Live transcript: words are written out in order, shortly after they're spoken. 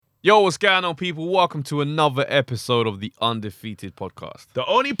Yo, what's going on, people? Welcome to another episode of the Undefeated Podcast. The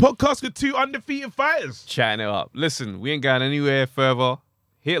only podcast with two undefeated fighters. Chatting it up. Listen, we ain't going anywhere further.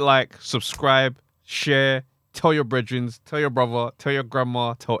 Hit like, subscribe, share, tell your brethren, tell your brother, tell your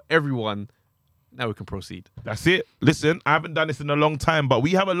grandma, tell everyone. Now we can proceed. That's it. Listen, I haven't done this in a long time, but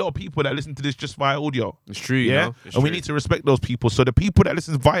we have a lot of people that listen to this just via audio. It's true, you know? It's and we true. need to respect those people. So the people that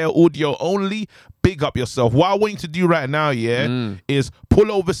listen via audio only, big up yourself. What I want you to do right now, is pull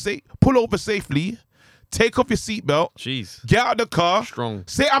over safely, take off your seatbelt, Jeez. get out of the car, Strong.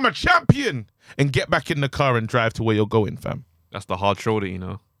 say I'm a champion, and get back in the car and drive to where you're going, fam. That's the hard shoulder, you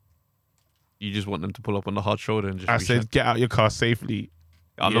know? You just want them to pull up on the hard shoulder and just I be said get out your car safely.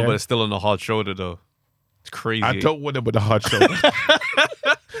 I know, but it's still on the hard shoulder, though. It's crazy. I don't want them with a hard shoulder.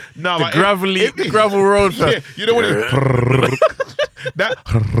 No, the gravel road, fam. Yeah, you know what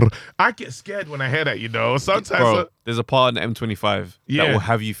that I get scared when I hear that, you know. Sometimes Bro, there's a part in the M25 that Yeah. will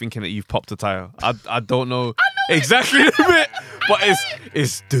have you thinking that you've popped a tire. I don't know exactly the bit, but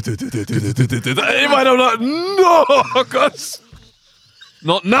it's everybody I'm like, no, cuz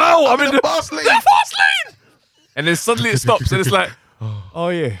not now. I'm in the fast lane. fast lane. And then suddenly it stops and it's like, oh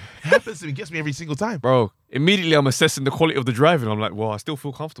yeah. It happens to me, gets me every single time. Bro, immediately I'm assessing the quality of the driving. I'm like, well, I still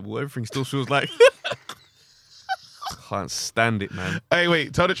feel comfortable. Everything still feels like can't stand it, man. Hey,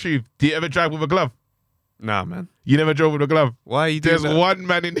 wait, tell the truth. Do you ever drive with a glove? Nah, man. You never drove with a glove? Why are you doing There's that? one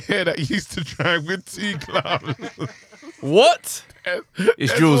man in here that used to drive with two gloves. What?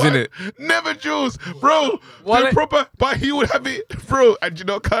 It's Jules, one. innit? Never Jules. Bro, Why the they- proper, but he would have it, bro. And you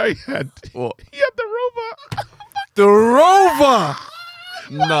know what car he had? What? He had the Rover. The Rover!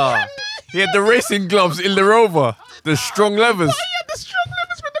 Nah. He had the racing gloves in the Rover. The strong levers. He had the strong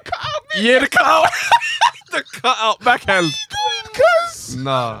levers with the cutout. Yeah, the cutout. The cutout backhand. Cuz.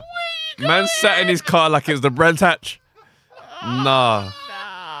 Nah. Man sat in his car like it was the Brands Hatch. Nah.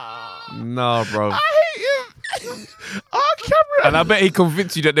 Nah, bro. I hate him. Oh, Cameron. And I bet he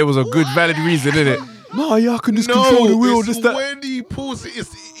convinced you that there was a good, valid reason, innit? No, yeah, I can just No, control the wheel, it's just that. when he pulls it,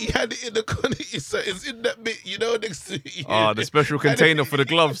 he had it in the corner. It's in that bit, you know, next to it. Ah, the special And then- container for the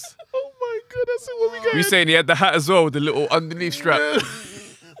gloves. Oh my god, that's what we got. You saying he had the hat as well with the little underneath strap?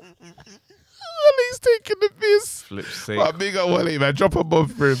 Wally's taking the piss. Flip's sake. But big up Wally, man. Drop a bomb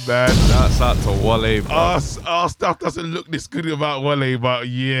for him, man. That's out to Wale, bro. Our stuff doesn't look this good about Wale, but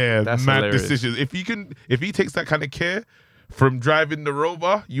yeah, That's mad hilarious. decisions. If he takes that kind of care from driving the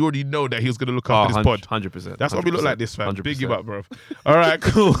Rover, you already know that he was gonna look after this pod. 100%. That's why we look like this, fam. 100%. Big you up, bro. All right,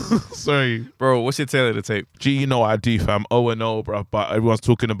 cool. Sorry. Bro, what's your tail of the tape? Gee, you know what I do, fam. 0-0, bro. But everyone's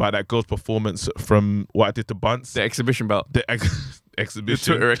talking about that girl's performance from what I did to Bunce. The exhibition bout. The The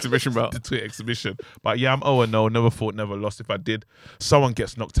exhibition. Twitter exhibition bout. The Twitter exhibition. But yeah, I'm 0-0. Never fought, never lost. If I did, someone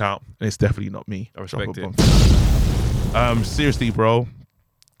gets knocked out, and it's definitely not me. I respect Drop a it. bomb. Seriously, bro.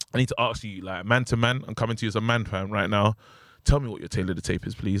 I need to ask you, like, man to man. I'm coming to you as a man fan right now. Tell me what your tail of the tape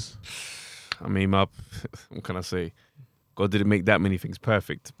is, please. I mean, what can I say? God didn't make that many things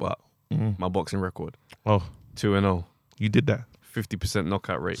perfect, but my boxing record, Oh, 2-0, you did that. 50%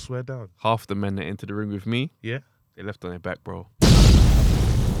 knockout rate. Swear down. Half the men that entered the ring with me, Yeah. they left on their back, bro.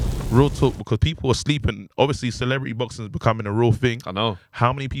 Real talk, because people are sleeping. Obviously, celebrity boxing is becoming a real thing. I know.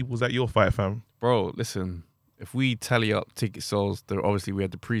 How many people was at your fight, fam? Bro, listen, if we tally up ticket sales, obviously we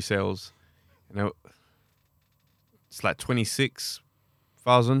had the pre-sales, you know, it's like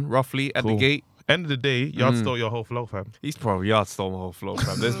 26,000 roughly at the Cool. gate. End of the day, Yard stole your whole flow, fam. He's probably yard stole my whole floor,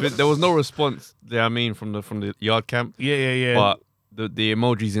 fam. There was no response. There, I mean, from the yard camp. Yeah. But the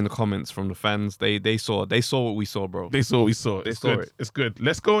emojis in the comments from the fans, they saw what we saw, bro. They saw what we saw. It's saw good. it. It's good.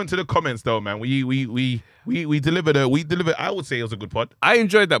 Let's go into the comments though, man. We delivered. I would say it was a good pod. I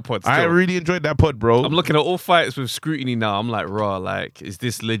enjoyed that pod. Still. I really enjoyed that pod, bro. I'm looking at all fights with scrutiny now. I'm like, raw. Like, is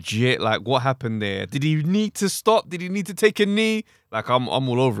this legit? Like, what happened there? Did he need to stop? Did he need to take a knee? Like, I'm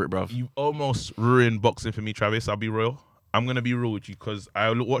all over it, bro. You almost ruined boxing for me, Travis. I'll be real. I'm gonna be real with you because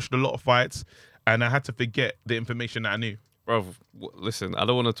I watched a lot of fights and I had to forget the information that I knew. Bro, listen, I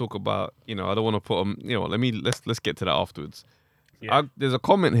don't want to talk about, I don't want to put let's get to that afterwards. Yeah. There's a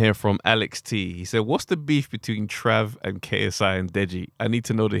comment here from Alex T. He said, what's the beef between Trav and KSI and Deji? I need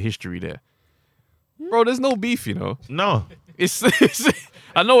to know the history there. Bro, there's no beef, No, It's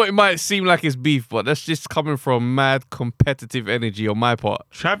I know it might seem like it's beef, but that's just coming from mad competitive energy on my part.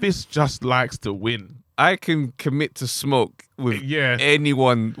 Travis just likes to win. I can commit to smoke with Yeah.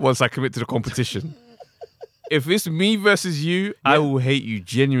 anyone once I commit to the competition. If it's me versus you, I will hate you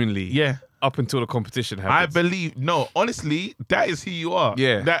genuinely. Yeah. Up until the competition I happens. believe, no, honestly, that is who you are.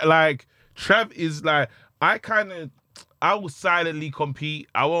 Yeah. That, like, Trav is like, I will silently compete.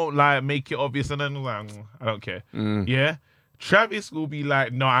 I won't, like, make it obvious and then, like, I don't care. Yeah. Travis will be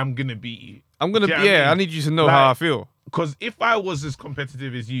like, no, I'm gonna beat you. I'm gonna. Do you know what I mean? I need you to know Like, how I feel. Because if I was as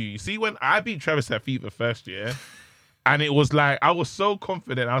competitive as you see, when I beat Travis at FIFA first year, and it was like, I was so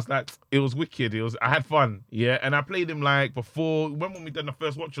confident. I was like, it was wicked. I had fun. Yeah. And I played him like before, when we done the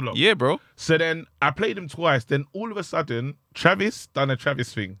first watch along. Yeah, bro. So then I played him twice. Then all of a sudden, Travis done a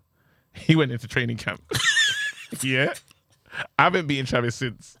Travis thing. He went into training camp. Yeah. I haven't beaten Travis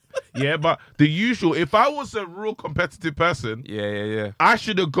since. Yeah. But the usual, if I was a real competitive person, Yeah. I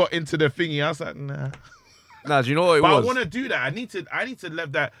should have got into the thingy. I was like, nah. Nah, do you know what it But was? I want to do that. I need to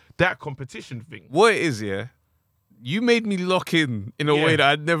let that competition thing. What it is, yeah. You made me lock in a Yeah. way that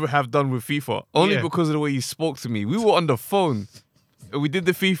I'd never have done with FIFA. Only Yeah. because of the way you spoke to me. We were on the phone. We did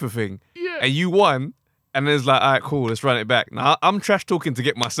the FIFA thing. Yeah. And you won. And then it's like, all right, cool, let's run it back. Now, I'm trash talking to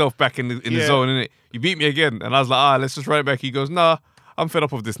get myself back in the Yeah. zone, innit? You beat me again. And I was like, let's just run it back. He goes, nah, I'm fed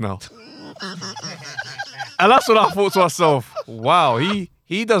up of this now. And that's what I thought to myself. Wow,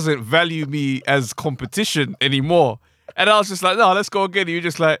 he doesn't value me as competition anymore. And I was just like, no, let's go again. And you're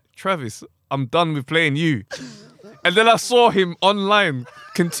just like, Travis, I'm done with playing you. And then I saw him online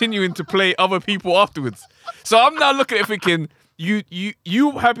continuing to play other people afterwards. So I'm now looking at it thinking,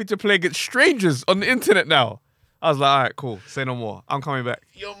 you happy to play against strangers on the internet now? I was like, all right, cool. Say no more. I'm coming back.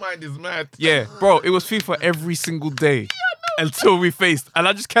 Your mind is mad. Yeah, bro, it was FIFA every single day until we faced. And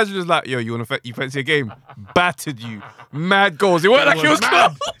I just casually was like, yo, you fancy a game? Battered you. Mad goals. It wasn't like it was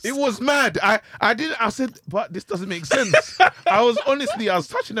mad. close. It was mad. I said, but this doesn't make sense. I was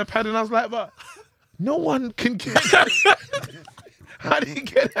touching the pad and I was like, but no one can get that. How did he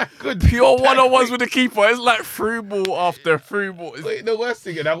get that good? Pure one-on-ones with the keeper. It's like through ball after through ball. Wait, the worst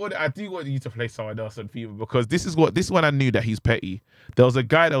thing, and I do want you to play someone else on FIFA because this is when I knew that he's petty. There was a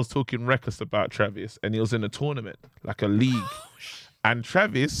guy that was talking reckless about Travis, and he was in a tournament, like a league, and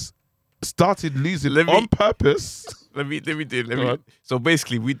Travis started losing on purpose. So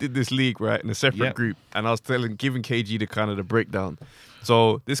basically, we did this league, right, in a separate Yeah. group, and I was giving KG the breakdown.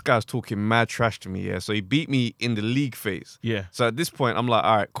 So this guy's talking mad trash to me, yeah. So he beat me in the league phase. Yeah. So at this point, I'm like,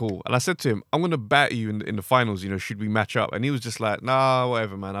 all right, cool. And I said to him, I'm gonna bat you in the finals. Should we match up? And he was just like, nah,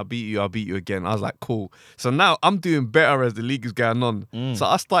 whatever, man. I'll beat you again. I was like, cool. So now I'm doing better as the league is going on. So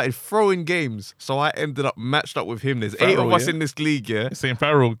I started throwing games. So I ended up matched up with him. There's 8 of us in this league, yeah. St.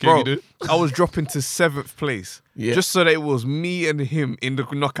 Farrell, Bro, I was dropping to 7th place. Yeah. Just so that it was me and him in the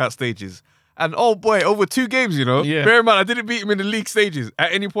knockout stages. And oh boy, over 2 games, Yeah. Bear in mind, I didn't beat him in the league stages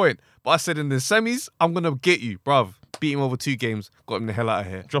at any point. But I said in the semis, I'm going to get you, bruv. Beat him over 2 games, got him the hell out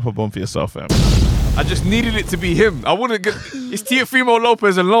of here. Drop a bomb for yourself, fam. I just needed it to be him. I wouldn't get... It's Teofimo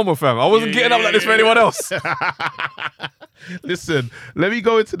Lopez and Loma, fam. I wasn't getting up like this for anyone else. Listen, let me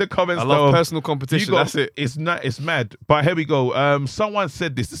go into the comments. I love though. personal competition, that's it. It's not. It's mad. But here we go. Someone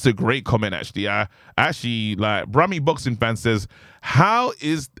said this. This is a great comment, actually. I actually like. Brummy Boxing Fan says, "How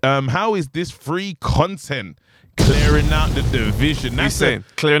is this free content clearing out the division?" What are you saying?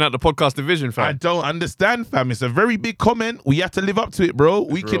 Clearing out the podcast division, fam. I don't understand, fam. It's a very big comment. We have to live up to it, bro.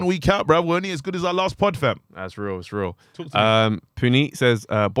 Week in, real. week out, bro. We're only as good as our last pod, fam. That's real. It's real. Talk to Puneet says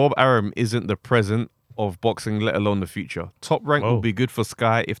Bob Arum isn't the present of boxing, let alone the future. Top Rank will be good for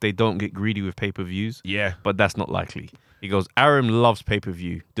Sky if they don't get greedy with pay-per-views. Yeah. But that's not likely. He goes, Arum loves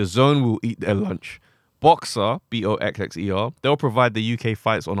pay-per-view. The Zone will eat their lunch. Boxer, BOXXER, they'll provide the UK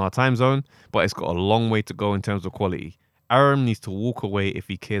fights on our time zone, but it's got a long way to go in terms of quality. Arum needs to walk away if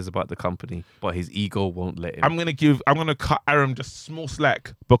he cares about the company, but his ego won't let him. I'm gonna cut Arum just small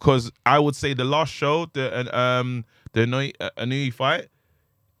slack because I would say the last show, the Anui fight,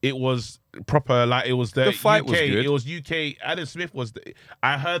 it was proper. Like it was the fight UK. was good. It was UK. Adam Smith was.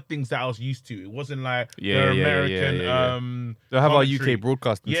 I heard things that I was used to. It wasn't like Yeah, the yeah, American. yeah. They'll have our commentary. UK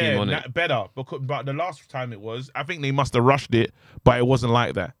broadcasting team on it. Better. But the last time it was, I think they must have rushed it, but it wasn't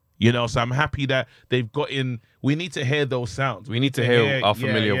like that. So I'm happy that they've got in. We need to hear those sounds. We need to hear our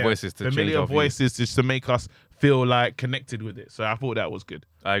familiar voices to change familiar our view. voices just to make us feel like connected with it. So I thought that was good.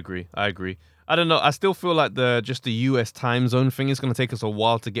 I agree. I don't know. I still feel like the US time zone thing is going to take us a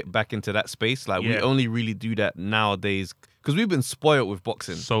while to get back into that space. Like we only really do that nowadays because we've been spoiled with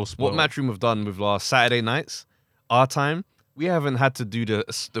boxing. So spoiled. What Matchroom have done with our Saturday nights, our time, we haven't had to do the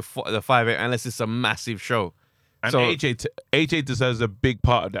 5-8 unless it's a massive show. And So- AJ deserves a big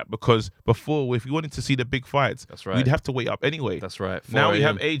part of that because before, if you wanted to see the big fights, That's right. we'd have to wait up anyway. That's right. Now 4 we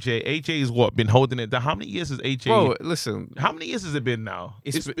have a.m. AJ. AJ is been holding it down. How many years has AJ? Bro, listen, How many years has it been now?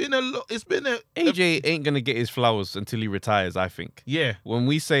 It's been a lot. It's been a AJ ain't going to get his flowers until he retires, I think. yeah. When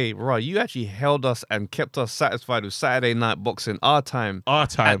we say, right, you actually held us and kept us satisfied with Saturday night boxing, our time, Our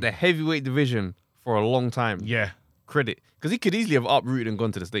time. at the heavyweight division for a long time. Yeah. credit because he could easily have uprooted and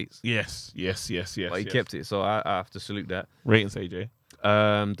gone to the States. Yes. But he kept it, so I have to salute that. Ratings, AJ.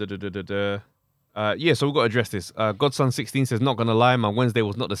 Yeah, so we've got to address this. Godson16 says, not gonna lie, my Wednesday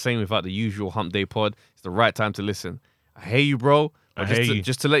was not the same without the usual Hump Day pod. It's the right time to listen. I hear you, bro. But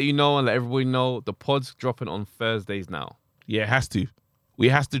just to let you know and let everybody know, the pod's dropping on Thursdays now. Yeah, it has to. We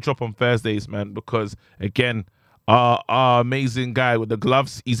has to drop on Thursdays, man, because again, our amazing guy with the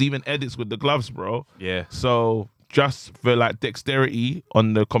gloves, he's even edits with the gloves, bro. Yeah. So just for like dexterity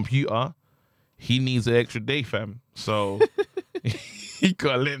on the computer, he needs an extra day, fam. So he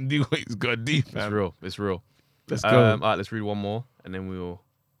gotta let him do what he's gotta do, fam. It's real. Let's go. All right, let's read one more and then we'll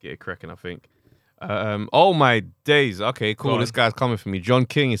get it cracking, I think. Oh my days. Okay, cool. This guy's coming for me. John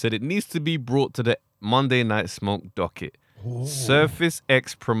King, he said it needs to be brought to the Monday Night Smoke docket. Ooh. Surface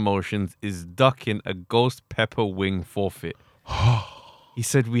X Promotions is ducking a ghost pepper wing forfeit. He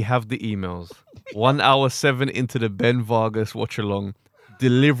said we have the emails. 1 hour 7 into the Ben Vargas watch along.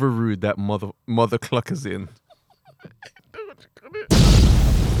 Deliveroo that mother cluckers in.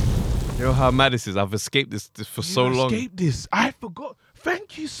 You know how mad this is? I've escaped this for so long. Escaped this. I forgot.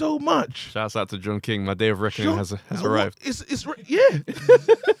 Thank you so much. Shouts out to John King. My day of reckoning has arrived. Yeah.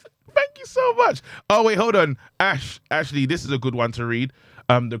 Thank you so much. Oh wait, hold on, Ashley, this is a good one to read.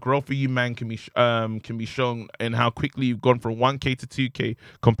 The growth for you, man, can be shown in how quickly you've gone from 1K to 2K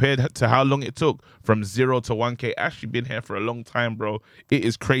compared to how long it took from 0 to 1K. Ashley been here for a long time, bro. It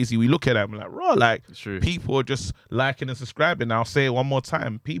is crazy. We look at them like, bro, like people are just liking and subscribing. I'll say it one more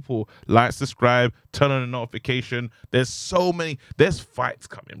time. People like, subscribe, turn on the notification. There's so many. There's fights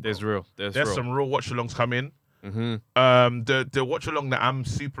coming, bro. There's some real watch-alongs coming. Mm-hmm. The watch along that I'm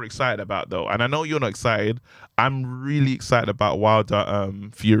super excited about though, and I know you're not excited. I'm really excited about Wilder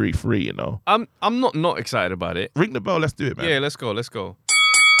Fury 3. You know, I'm not excited about it. Ring the bell. Let's do it, man. Yeah, let's go. All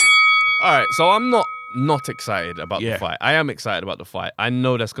right, so I'm not excited about the fight. I am excited about the fight. I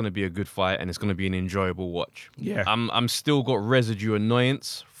know that's going to be a good fight and it's going to be an enjoyable watch. Yeah, I'm still got residue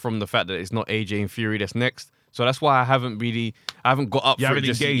annoyance from the fact that it's not AJ and Fury that's next. So that's why I haven't got up for it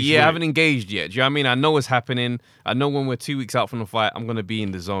just yet. Yeah, I haven't engaged yet. Do you know what I mean? I know it's happening. I know when we're 2 weeks out from the fight, I'm gonna be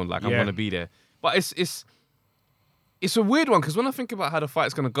in the zone. Like I'm gonna be there. But it's a weird one because when I think about how the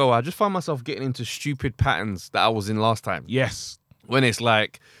fight's gonna go, I just find myself getting into stupid patterns that I was in last time. Yes. When it's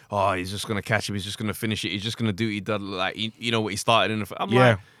like, oh, he's just gonna catch him, he's just gonna finish it, he's just gonna do what he did, like you know what he started in the fight. I'm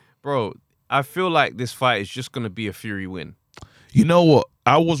like, bro, I feel like this fight is just gonna be a Fury win. You know what?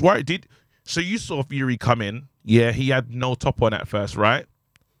 I was worried. So you saw Fury come in. Yeah, he had no top on at first, right?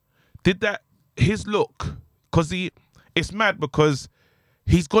 His look, because it's mad because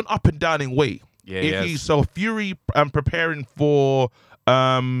he's gone up and down in weight. Yeah, So Fury preparing for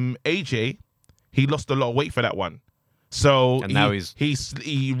AJ, he lost a lot of weight for that one. So and now he slimmed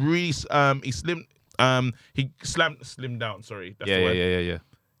down. Sorry, that's the word. Yeah.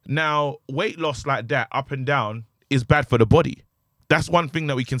 Now weight loss like that, up and down, is bad for the body. That's one thing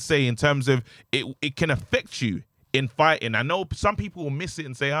that we can say in terms of it can affect you in fighting. I know some people will miss it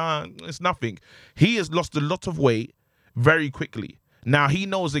and say, it's nothing. He has lost a lot of weight very quickly. Now, he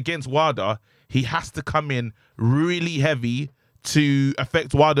knows against Wilder, he has to come in really heavy to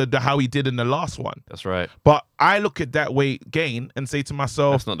affect Wilder how he did in the last one. That's right. But I look at that weight gain and say to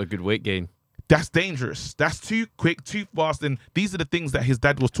myself, that's not a good weight gain. That's dangerous. That's too quick, too fast. And these are the things that his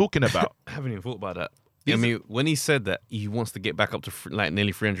dad was talking about. I haven't even thought about that. I mean, when he said that he wants to get back up to like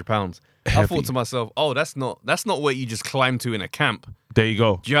nearly 300 pounds, I thought to myself, oh, that's not where you just climb to in a camp. There you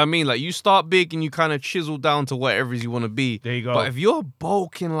go. Do you know what I mean? Like you start big and you kind of chisel down to whatever you want to be. There you go. But if you're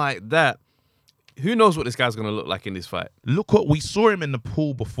bulking like that, who knows what this guy's going to look like in this fight? Look what we saw him in the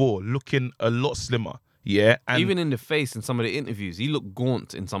pool before, looking a lot slimmer. Yeah. And even in the face in some of the interviews, he looked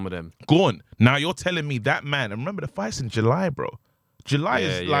gaunt in some of them. Gaunt. Now you're telling me that man, and remember the fight's in July, bro. July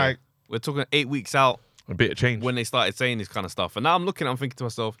is like... We're talking 8 weeks out. A bit of change. When they started saying this kind of stuff. And now I'm thinking to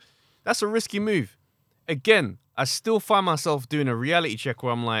myself, that's a risky move. Again, I still find myself doing a reality check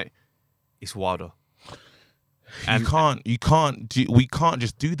where I'm like, it's Wilder. And we can't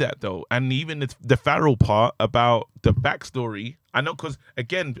just do that though. And even the Farrell part about the backstory, I know, because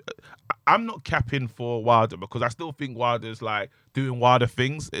again, I'm not capping for Wilder because I still think Wilder's like doing Wilder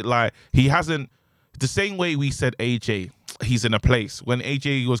things. He hasn't, the same way we said AJ, he's in a place. When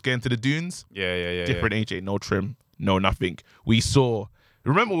AJ was getting to the dunes, different AJ, no trim, no nothing. We saw,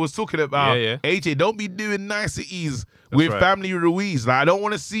 remember we was talking about AJ, don't be doing niceties with Family Ruiz. Like, I don't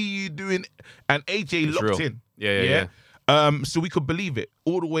want to see you doing, and AJ it's locked real. In. Yeah. So we could believe it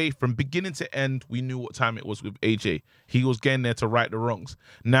all the way from beginning to end. We knew what time it was with AJ. He was getting there to right the wrongs.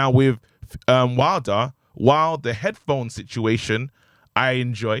 Now with Wilder, while the headphone situation, I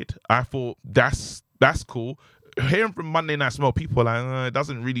enjoyed. I thought that's cool. hearing from Monday Night Smoke, people are like, it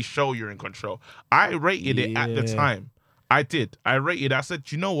doesn't really show you're in control. I rated it at the time. I did. I rated. I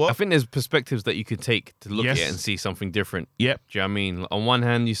said, you know what? I think there's perspectives that you could take to look at Yes. it and see something different. Yep. Do you know what I mean? On one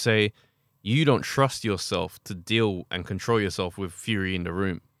hand, you say you don't trust yourself to deal and control yourself with Fury in the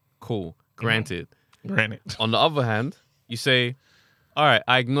room. Cool. Granted. Granted. On the other hand, you say, all right,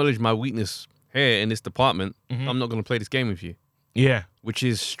 I acknowledge my weakness here in this department. I'm not going to play this game with you. Yeah. Which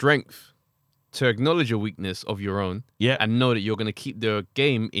is strength to acknowledge a weakness of your own Yeah. and know that you're going to keep the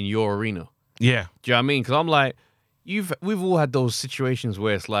game in your arena. Yeah. Do you know what I mean? Because I'm like, we've all had those situations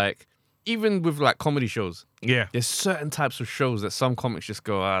where it's like, even with like comedy shows, Yeah. there's certain types of shows that some comics just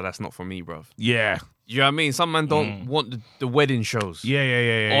go, that's not for me, bruv. Yeah. You know what I mean? Some men don't want the wedding shows.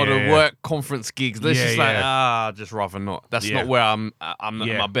 Yeah. Or the work conference gigs. They're just like, just rather not. That's Yeah. not where I'm at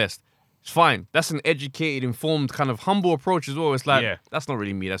my best. It's fine. That's an educated, informed, kind of humble approach as well. It's like, that's not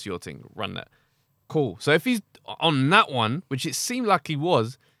really me. That's your thing. Run that. Cool. So if he's on that one, which it seemed like he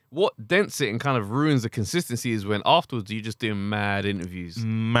was, what dents it and kind of ruins the consistency is when afterwards you're just doing mad interviews.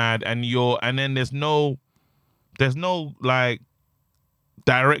 Mad. And then there's no like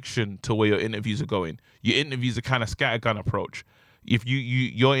direction to where your interviews are going. Your interviews are kind of scattergun approach. If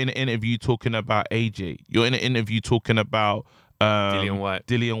you're in an interview talking about AJ, you're in an interview talking about Dillian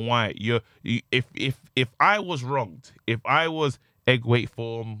White. If I was wronged, if I was egg weight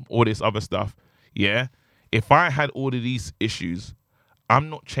form, all this other stuff, yeah. If I had all of these issues, I'm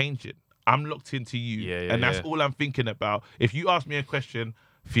not changing. I'm locked into you, and that's all I'm thinking about. If you ask me a question,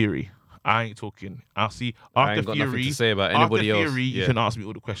 Fury, I ain't talking. I'll see after I ain't got Fury. nothing to say about anybody after else. Fury, you can ask me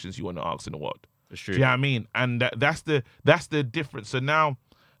all the questions you want to ask in the world. That's true. Do you know what I mean? And that's the difference. So now,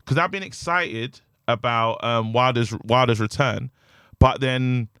 because I've been excited about Wilder's return, but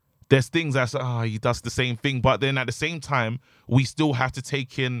then there's things that's he does the same thing. But then at the same time, we still have to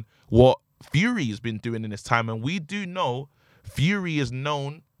take in what Fury has been doing in this time, and we do know Fury is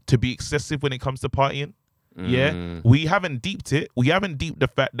known to be excessive when it comes to partying. Yeah, we haven't deeped it. We haven't deeped the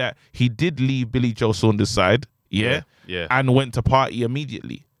fact that he did leave Billy Joe Saunders' side. Yeah, and went to party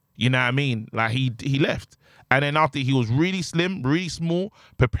immediately. You know what I mean? Like he left, and then after he was really slim, really small,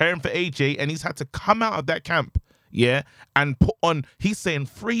 preparing for AJ, and he's had to come out of that camp. Yeah, and put on. He's saying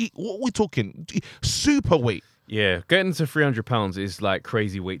what are we talking? Super weight. Yeah, getting to 300 pounds is like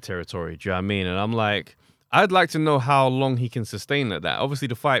crazy weight territory. Do you know what I mean? And I'm like, I'd like to know how long he can sustain at that. Obviously,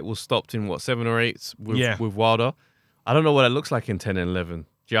 the fight was stopped in 7 or 8 with Wilder. I don't know what it looks like in 10 and 11.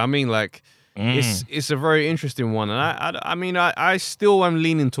 Do you know what I mean? Like, it's a very interesting one. And I still am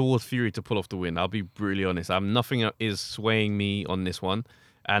leaning towards Fury to pull off the win. I'll be brutally honest. Nothing is swaying me on this one.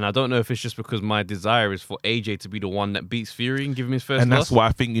 And I don't know if it's just because my desire is for AJ to be the one that beats Fury and give him his first And loss. that's why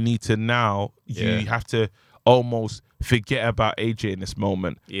I think you need to now, you have to almost forget about AJ in this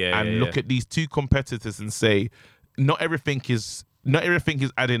moment and look at these two competitors and say, not everything is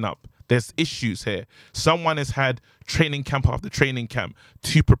adding up. There's issues here. Someone has had training camp after training camp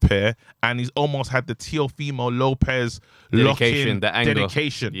to prepare, and he's almost had the Teofimo Lopez dedication, the anger.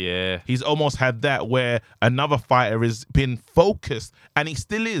 dedication. Yeah. He's almost had that where another fighter has been focused, and he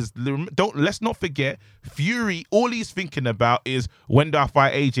still is. Let's not forget, Fury, all he's thinking about is when do I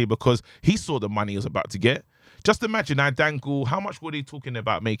fight AJ, because he saw the money he was about to get. Just imagine, I dangle, how much were they talking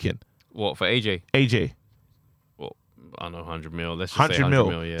about making? What, for AJ? AJ. Well, I don't know, 100 mil. Let's just 100 say 100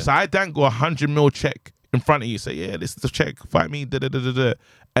 mil, yeah. So I dangle 100 mil check in front of you. Say, yeah, this is the check. Fight me.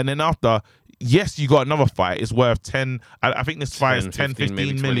 And then after, yes, you got another fight. It's worth 10. I think this fight is 10,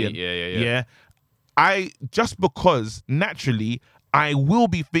 15 million. Yeah. I, just because naturally, I will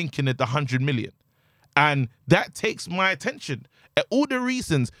be thinking at the 100 million. And that takes my attention. All the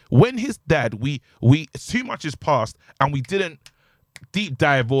reasons when his dad, we too much has passed and we didn't deep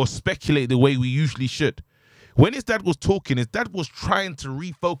dive or speculate the way we usually should. When his dad was talking, his dad was trying to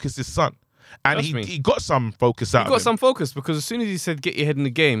refocus his son. And he got some focus out of him. He got some focus because as soon as he said, get your head in the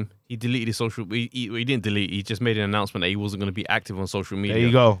game, he deleted his social... He didn't delete. He just made an announcement that he wasn't going to be active on social media. There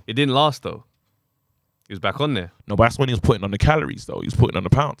you go. It didn't last, though. He was back on there. No, but that's when he was putting on the calories, though. He was putting on the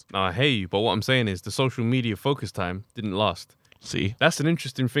pounds. No, I hear you. But what I'm saying is the social media focus time didn't last. See? That's an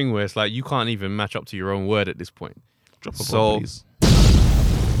interesting thing where it's like you can't even match up to your own word at this point. Drop a ball, please.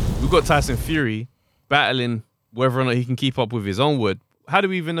 We've got Tyson Fury battling whether or not he can keep up with his own word. How do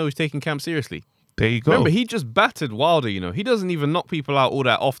we even know he's taking camp seriously? There you go. Remember, he just battered Wilder, you know. He doesn't even knock people out all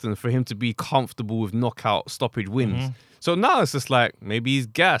that often for him to be comfortable with knockout stoppage wins. So now it's just like, maybe he's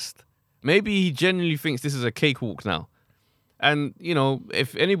gassed. Maybe he genuinely thinks this is a cakewalk now. And, you know,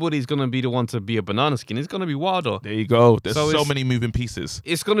 if anybody's going to be the one to be a banana skin, it's going to be Wilder. There you go. There's So so it's- many moving pieces.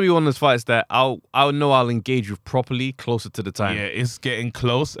 It's going to be one of those fights that I'll know I'll engage with properly closer to the time. Yeah, it's getting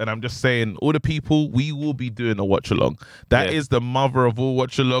close, and I'm just saying, all the people, we will be doing a watch along. That is the mother of all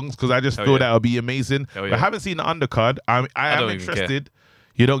watch alongs, because I just Hell feel yeah. that would be amazing. Hell I yeah. haven't seen the undercard. I am don't even care. interested.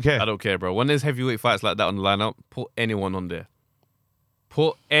 You don't care? I don't care, bro. When there's heavyweight fights like that on the lineup, put anyone on there.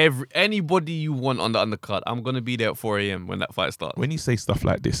 Put anybody you want on the undercard. I'm going to be there at 4 a.m. when that fight starts. When you say stuff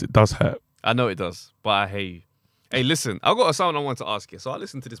like this, it does hurt. I know it does, but I hate you. Hey, listen, I've got something I want to ask you. So I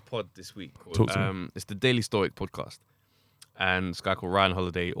listened to this pod this week. Called, Talk to me. It's the Daily Stoic podcast. And this guy called Ryan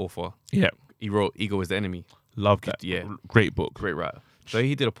Holiday, author. Yeah, He wrote Ego is the Enemy. love that. Yeah. Great book. Great writer. So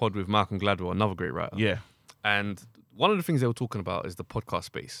he did a pod with Malcolm Gladwell, another great writer. Yeah, And one of the things they were talking about is the podcast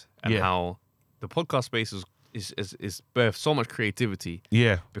space and Yeah. how the podcast space is birthed so much creativity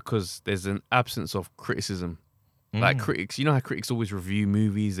yeah. because there's an absence of criticism. Like critics, you know how critics always review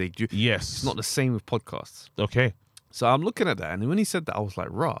movies. They do. Yes. It's not the same with podcasts. Okay. So I'm looking at that, and when he said that, I was like,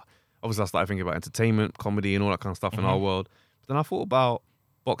 "Raw." Obviously, I started thinking about entertainment, comedy, and all that kind of stuff in our world. But then I thought about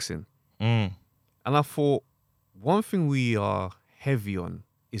boxing, Mm. and I thought one thing we are heavy on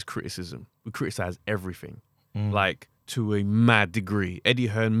is criticism. We criticize everything, like to a mad degree. Eddie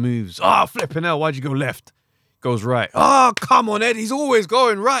Hearn moves. Flipping hell, why'd you go left? Goes right. Come on, Ed. He's always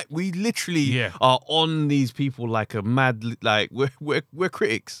going right. We literally are on these people like a mad. Like we're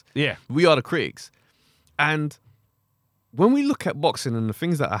critics. Yeah. We are the critics, and when we look at boxing and the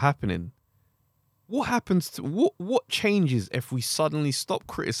things that are happening, what happens to what changes if we suddenly stop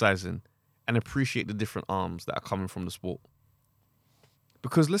criticizing and appreciate the different arms that are coming from the sport?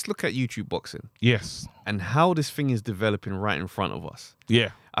 Because let's look at YouTube boxing Yes. and how this thing is developing right in front of us.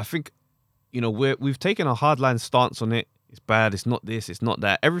 Yeah. I think, you know, we've taken a hardline stance on it. It's bad. It's not this. It's not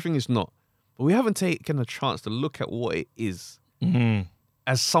that. Everything is not. But we haven't taken a chance to look at what it is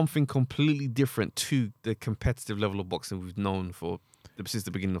as something completely different to the competitive level of boxing we've known since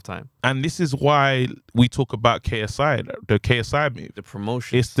the beginning of time. And this is why we talk about KSI, the KSI move. The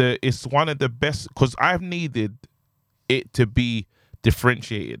promotion. It's one of the best, because I've needed it to be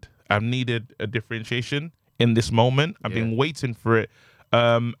differentiated. I've needed a differentiation in this moment. I've been waiting for it.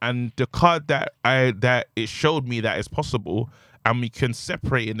 And the card that it showed me that it's possible and we can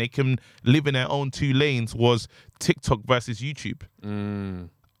separate and they can live in their own two lanes was TikTok versus YouTube.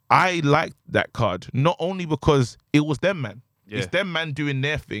 I liked that card, not only because it was them, man. Yeah. It's them, man, doing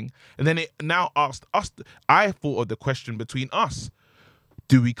their thing. And then it now asked us, I thought of the question between us,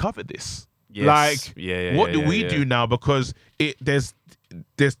 do we cover this? Yes. Like, what do we do now? Because there's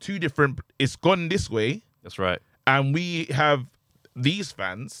two different, it's gone this way. That's right. And we have these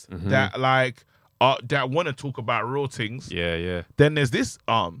fans that that want to talk about real things. Yeah, yeah. Then there's this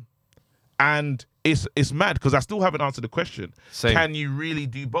arm, and it's mad because I still haven't answered the question. Same. Can you really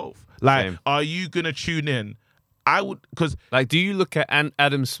do both? Like, Same. are you gonna tune in? I would, because Like, do you look at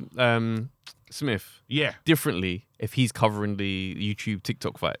Adam Smith yeah, differently if he's covering the YouTube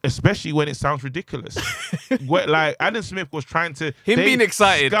TikTok fight? especially when it sounds ridiculous. Like Adam Smith was trying to Being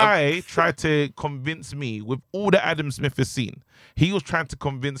excited. Guy tried to convince me with all that Adam Smith has seen. He was trying to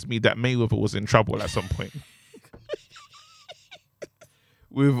convince me that Mayweather was in trouble at some point.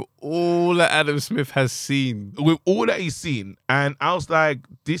 With all that Adam Smith has seen. With all that he's seen, and I was like,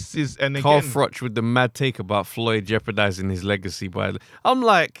 "This is." And again, Carl Froch with the mad take about Floyd jeopardizing his legacy I'm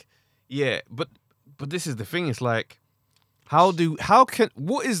like, yeah, but this is the thing. It's like, what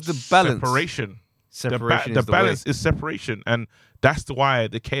is the balance? separation. Separation The is the balance way. is separation, and that's why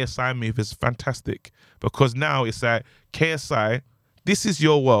the KSI move is fantastic, because now it's like, KSI, this is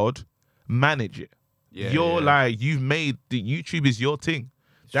your world, manage it. Yeah, You're yeah. like, you've made the YouTube is your thing.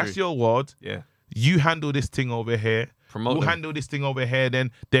 That's true. your world. Yeah. You handle this thing over here. Promote We'll them. handle this thing over here.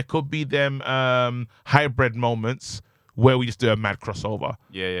 Then there could be them hybrid moments where we just do a mad crossover.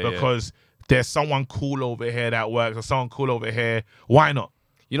 Yeah. Because there's someone cool over here that works, or someone cool over here. Why not?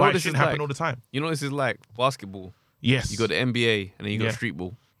 You know Why what it this shouldn't is happen like? all the time? You know what this is like? Basketball. Yes. You got the NBA and then you got Yeah. street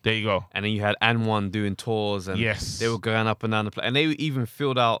ball. There you go. And then you had N1 doing tours, and Yes. they were going up and down the place. And they even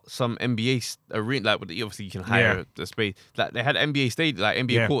filled out some NBA arena, like obviously you can hire the space. Like they had NBA stage, like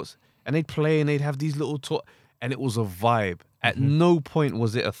NBA Yeah. courts, and they'd play and they'd have these little tour, and it was a vibe. At no point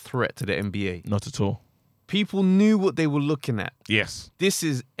was it a threat to the NBA. Not at all. People knew what they were looking at. Yes. This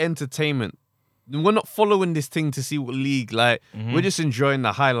is entertainment. We're not following this thing to see what league. Like we're just enjoying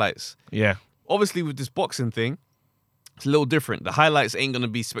the highlights. Yeah. Obviously, with this boxing thing, it's a little different. The highlights ain't going to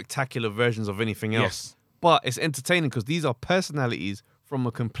be spectacular versions of anything else. Yes. But it's entertaining because these are personalities from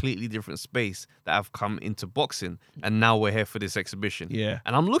a completely different space that have come into boxing. And now we're here for this exhibition. Yeah.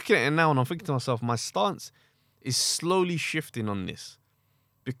 And I'm looking at it now and I'm thinking to myself, my stance is slowly shifting on this,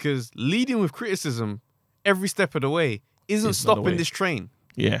 because leading with criticism every step of the way isn't It's not the stopping way. this train.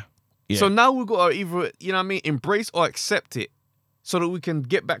 Yeah. Yeah. So now we've got to either, you know what I mean, embrace or accept it so that we can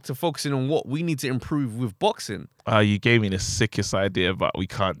get back to focusing on what we need to improve with boxing. You gave me the sickest idea, but we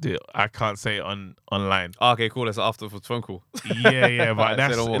can't do it. I can't say it online. Okay, cool. That's after the phone call. Yeah, but Alright, say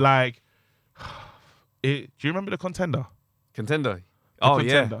that's no more. like. Do you remember the Contender? Contender. Oh,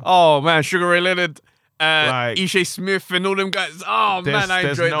 Contender. yeah. Oh, man. Sugar Ray Leonard, Like- Ishe Smith and all them guys. Oh, man, I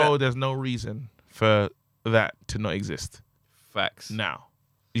enjoyed that. There's no reason for that to not exist Facts. now.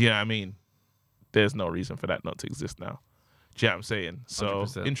 You know what I mean? There's no reason for that not to exist now. Do you know what I'm saying? So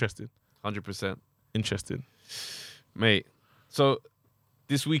 100%. interesting. 100%. Interesting. Mate. So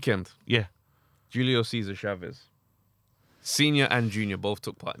this weekend, Yeah. Julio Cesar Chavez, senior and junior, both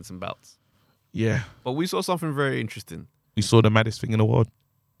took part in some bouts. Yeah. But we saw something very interesting. We saw the maddest thing in the world.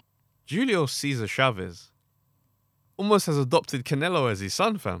 Julio Cesar Chavez almost has adopted Canelo as his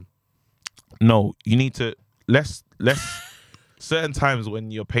son, fam. No, you need to less certain times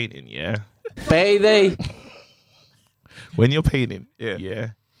when you're painting, yeah. Payday. When you're painting,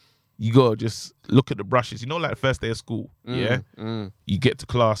 Yeah. you gotta just look at the brushes. You know, like the first day of school, you get to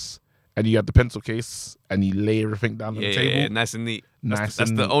class and you have the pencil case and you lay everything down on the table. Yeah, nice and neat. Nice That's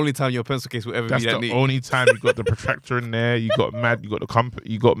and the neat. only time your pencil case will ever That's be that the neat. only time you got the protractor in there. You got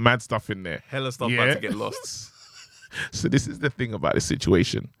mad stuff in there. Hella stuff Yeah. about to get lost. So this is the thing about this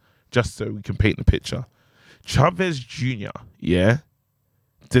situation, just so we can paint the picture. Chavez Jr., yeah,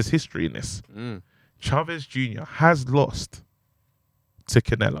 there's history in this. Chavez Jr. has lost to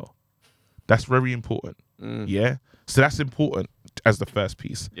Canelo. That's very important. Yeah. So that's important as the first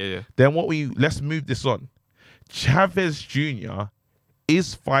piece. Yeah. Then let's move this on. Chavez Jr.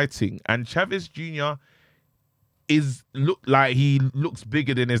 is fighting, and Chavez Jr. he looks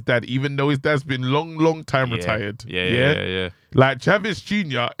bigger than his dad, even though his dad's been long time retired. Yeah. Like Chavez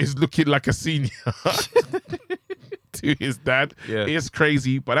Jr. is looking like a senior to his dad. Yeah. It's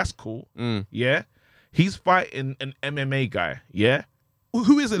crazy, but that's cool. Yeah. He's fighting an MMA guy. Yeah.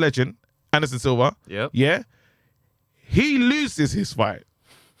 Who is a legend? Anderson Silva. Yep. Yeah. He loses his fight.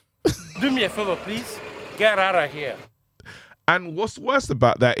 Do me a favor, please. Get out of here. And what's worse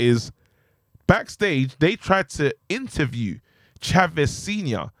about that is backstage, they tried to interview Chavez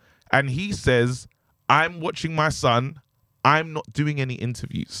Sr. and he says, I'm watching my son. I'm not doing any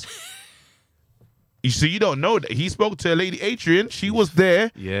interviews. So you don't know that. He spoke to a lady, Adrian. She was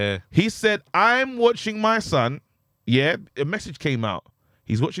there. Yeah. He said, I'm watching my son. Yeah. A message came out.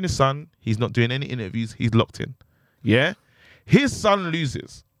 He's watching his son. He's not doing any interviews. He's locked in. Yeah. His son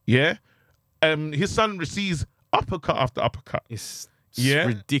loses. Yeah. His son receives uppercut after uppercut. It's Yeah.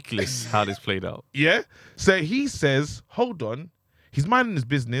 ridiculous how this played out. Yeah. So he says, hold on. He's minding his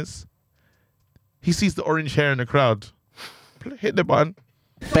business. He sees the orange hair in the crowd. Hit the button.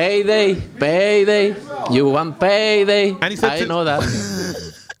 Payday. You want payday? And he said I to- know that. And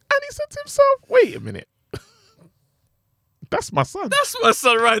he said to himself, wait a minute. That's my son. That's my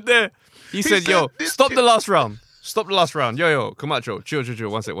son right there. He said, yo, said this stop kid- the last round. Stop the last round. Yo, Camacho. Chill.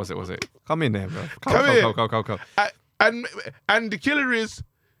 One sec. Come in there, bro. Come. And the killer is,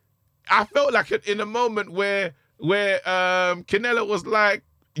 I felt like in a moment where Canelo was like,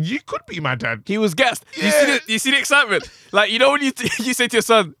 you could be my dad. He was gassed. Yeah. You see the excitement? Like, you know when you say to your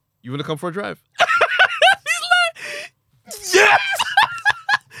son, you want to come for a drive? He's like, yes!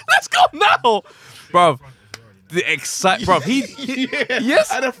 Let's go now! Bro, the excitement. Bro,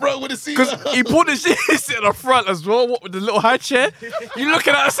 yes? At the front with the seat. Because he put his shit at the front as well, what, with the little high chair. You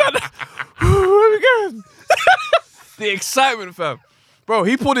looking at us and, where we going? The excitement, fam. Bro,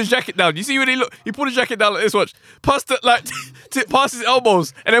 he pulled his jacket down. You see when he pulled his jacket down like this, watch. Past his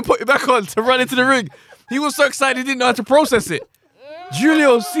elbows and then put it back on to run into the ring. He was so excited he didn't know how to process it.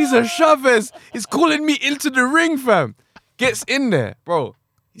 Julio Cesar Chavez is calling me into the ring, fam. Gets in there, bro.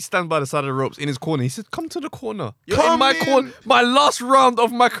 He stands by the side of the ropes in his corner. He said, come to the corner. You're in Come my in. corner. My last round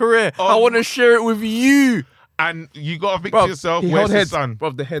of my career. I want to share it with you. And you got to think Bro, to yourself, he where's held his heads. son?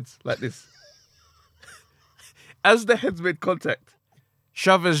 Bro, the heads like this. As the heads made contact,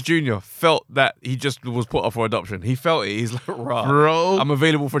 Chavez Jr. felt that he just was put up for adoption. He felt it. He's like, rah, Bro. I'm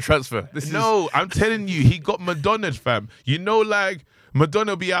available for transfer. No, I'm telling you, he got Madonna'd, fam. You know, like,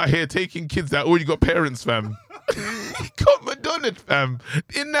 Madonna be out here taking kids that already got parents, fam. He got Madonna'd, fam.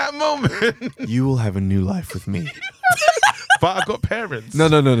 In that moment. You will have a new life with me. But I got parents. No.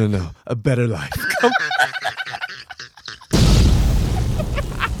 A better life. Come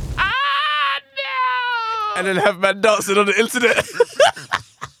And then have man dancing on the internet.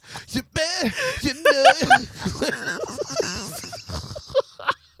 You bet. You know.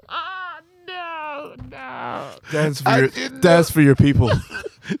 No. Dance for I your didn't dance for your people.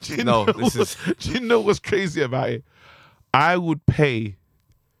 Do you No, know this is- Do you know what's crazy about it? I would pay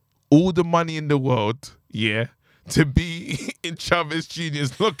all the money in the world, yeah, to be in Chavez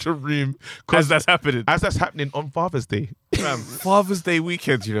Jr.'s locker room As that's happening. as that's happening on Father's Day. Father's Day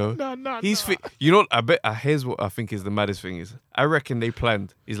weekend, you know. No, He's you know. I bet. Here's what I think is the maddest thing is. I reckon they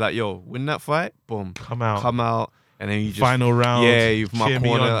planned. He's like, yo, win that fight, boom, Come out. and then you just Final round. Yeah, you've my cheer me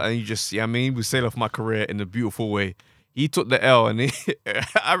corner, on. and you just. Yeah, I mean, we sail off my career in a beautiful way. He took the L, and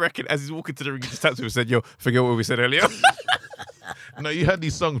I reckon as he's walking to the ring, he just tapped to him and said, "Yo, forget what we said earlier." No, you heard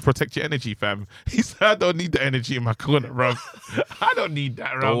these songs, Protect Your Energy, fam. He said, I don't need the energy in my corner, bro. I don't need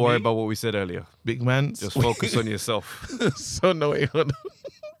that around Don't worry me. about what we said earlier. Big man. Just focus on yourself. So no way on.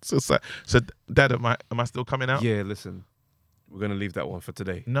 So Dad, am I still coming out? Yeah, listen, we're gonna leave that one for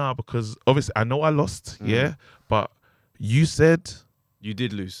today. No, because obviously I know I lost, Mm. yeah, but you said, You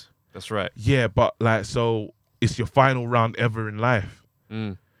did lose. That's right. yeah, but like, so it's your final round ever in life.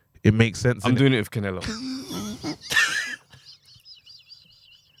 Mm. It makes sense. I'm innit? doing it with Canelo.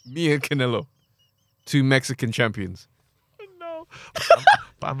 Me and Canelo, 2 Mexican champions. No,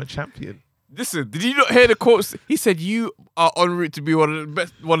 but I'm a champion. Listen, did you not hear the quotes? He said, "You are en route to be one of the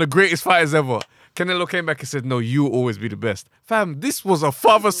best, one of the greatest fighters ever." Canelo came back and said, "No, you will always be the best." Fam, this was a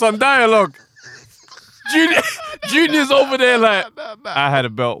father-son dialogue. Junior's over there like, I had a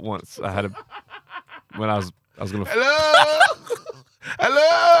belt once. I had a when I was gonna. Hello,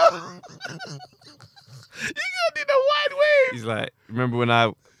 hello. You gonna need a wide wave. He's like, remember when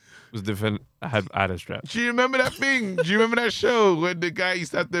I was defending? I had a strap. Do you remember that thing? Do you remember that show when the guy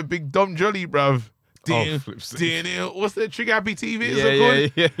used to have the big Dom Jolly, bruv? Flips. What's the Trigger Happy TV? Is Yeah,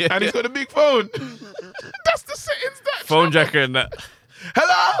 it called? yeah. And he's got a big phone. That's the settings. That Phone jacker and that.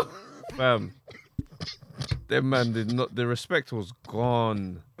 Hello. Fam, that man did not. The respect was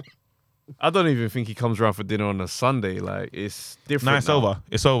gone. I don't even think he comes around for dinner on a Sunday. Like it's different. No, it's now. over.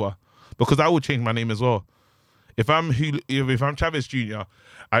 It's over. Because I would change my name as well. If I'm Chavez Jr.,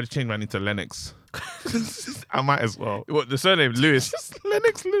 I'd change my name to Lennox. I might as well. What the surname? Lewis. Just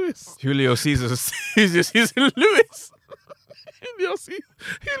Lennox Lewis. Julio Caesar. Caesar Lewis. Julio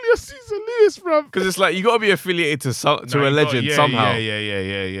Caesar Lewis, bro. Because it's like you got to be affiliated to a legend somehow.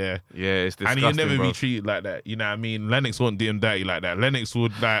 Yeah. Yeah, it's disgusting, And he'll never bro. be treated like that. You know what I mean? Lennox won't do him dirty like that. Lennox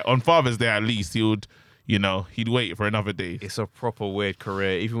would, like, on Father's Day at least, he would, he'd wait for another day. It's a proper weird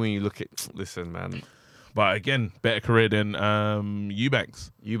career. Even when you look at, listen, man, But again, better career than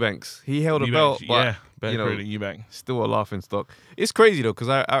Eubanks. Eubanks. He held a Eubanks, belt, but yeah, better you know, career than Eubanks. still a laughing stock. It's crazy though, because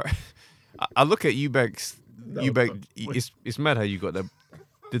I look at Eubanks. Eubank, it's mad how you got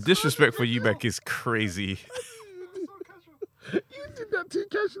the disrespect for Eubank is crazy. You did that too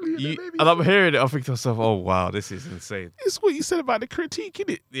casually. And I'm hearing it, I think to myself, oh wow, this is insane. It's what you said about the critique,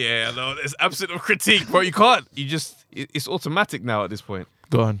 innit? Yeah, I know. There's absent of critique, bro. You can't. You just, it's automatic now at this point.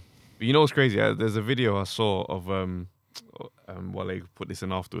 Go on. But you know what's crazy? There's a video I saw of well, they put this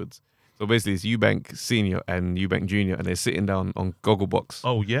in afterwards. So basically, it's Eubank Senior and Eubank Junior, and they're sitting down on Gogglebox.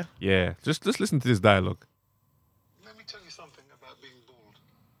 Oh, yeah? Yeah, just listen to this dialogue. Let me tell you something about being bald.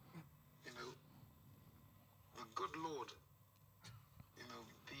 You know, the good Lord,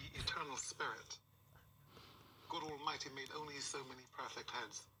 the eternal spirit, God Almighty made only so many perfect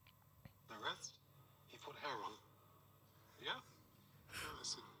heads. The rest, he put hair on. Yeah?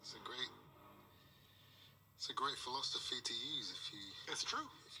 It's a great philosophy to use if you... It's true.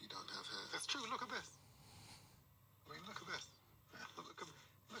 If you don't have hair. It's true. Look at this. I mean, look at this.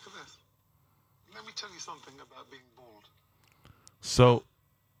 Look at this. Let me tell you something about being bald. So,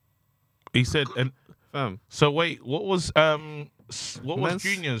 he said, and Fam, so wait, what was Man's-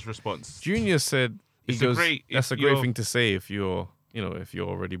 Junior's response? Junior said, he It's a goes, great- that's if a great you're- thing to say if you're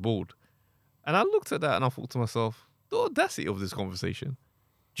already bald. And I looked at that and I thought to myself, the audacity of this conversation.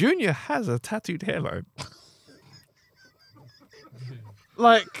 Junior has a tattooed hairline.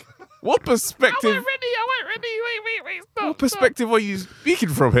 Like, what perspective? I went ready. Wait, stop. What perspective are you speaking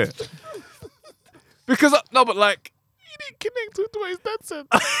from here? Because no, but like, He didn't connect with what his dad said.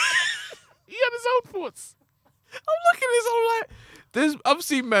 He had his own thoughts. I'm looking at this. I'm like, I've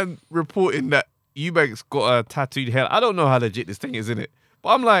seen men reporting that Eubanks got a tattooed hair. I don't know how legit this thing is, innit? But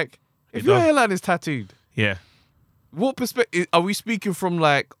I'm like, if It your does. hairline is tattooed, Yeah. what perspective are we speaking from?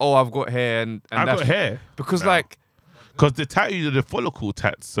 Like, oh, I've got hair and I that's got hair. because No. like, Because the tattoos are the follicle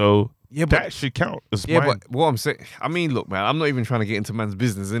tats, so Yeah, but- that should count as yeah, mine. but what I'm saying, I mean, look, man, I'm not even trying to get into man's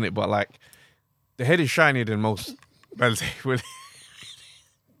business, innit? But like, the head is shinier than most men's hair.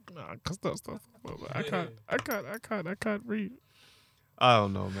 Nah, I can't read. I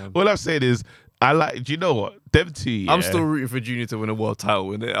don't know, man. All I'm saying is, I like. Do you know what? Them two. Yeah, I'm still rooting for Junior to win a world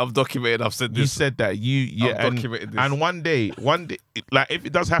title. And I've documented. I've said You this. said that. Yeah, I've documented this. and one day, like if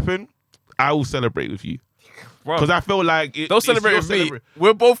it does happen, I will celebrate with you Bro, because I feel like don't celebrate with me.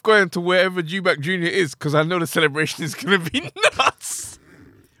 We're both going to wherever G-Back Junior is because I know the celebration is going to be nuts.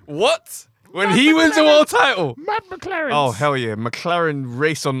 What? When he wins a world title? Mad McLaren. Oh, hell yeah. McLaren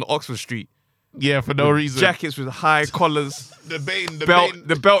race on Oxford Street. Yeah, for no reason. Jackets with high collars. The belt.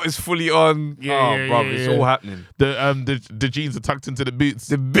 The belt is fully on. Yeah, oh, bro, it's all happening. The jeans are tucked into the boots.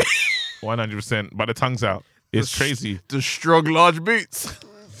 The 100%. But the tongue's out. It's crazy. The strong, large boots.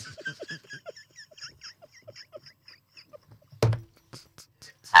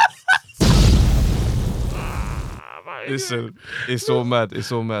 Listen, it's all mad.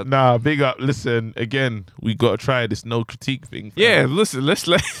 It's all mad. Nah, big up. Listen, again, we gotta try this no critique thing. Fam. Yeah, listen, let's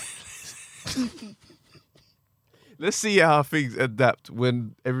see how things adapt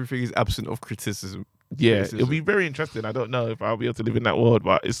when everything is absent of criticism. Yeah, it'll be very interesting. I don't know if I'll be able to live in that world,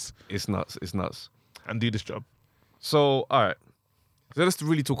 but it's nuts. It's nuts. And do this job. So, all right. So let's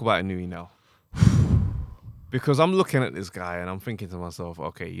really talk about Inui now. Because I'm looking at this guy and I'm thinking to myself,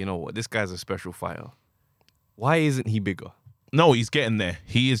 okay, you know what? This guy's a special fighter. Why isn't he bigger? No, he's getting there.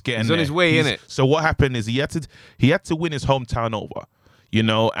 He is getting He's there. on his way, innit? So what happened is he had to win his hometown over,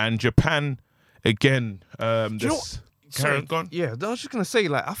 and Japan again. Sorry, gone. Yeah, I was just gonna say,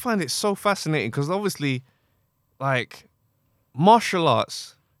 like, I find it so fascinating because obviously, like, martial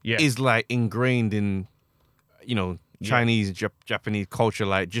arts is like ingrained in, Chinese, Japanese culture,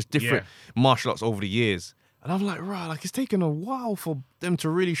 like just different martial arts over the years. And I'm like, right, like it's taken a while for them to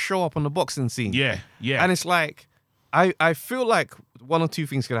really show up on the boxing scene. Yeah. And it's like, I feel like one or two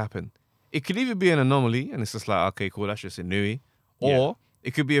things could happen. It could either be an anomaly, and it's just like, okay, cool, that's just Inui. Or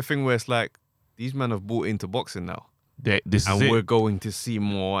it could be a thing where it's like, these men have bought into boxing now. We're going to see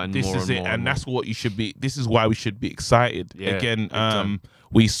more and more and more. And that's what you should be. This is why we should be excited. Yeah, again,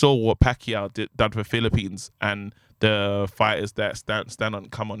 we saw what Pacquiao done for Philippines and the fighters that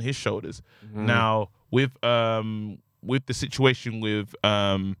come on his shoulders. Mm-hmm. Now, with the situation with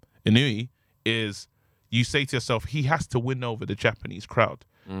Inui, is you say to yourself, he has to win over the Japanese crowd.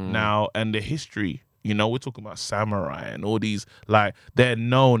 Now, and the history, we're talking about samurai and all these, like, they're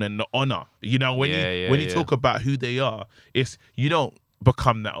known and the honor. When you talk about who they are, it's, you don't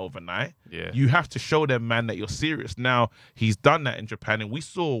become that overnight. Yeah. You have to show them, man, that you're serious. Now, he's done that in Japan, and we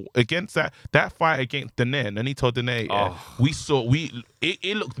saw against that fight against Dene, Nonito Dene,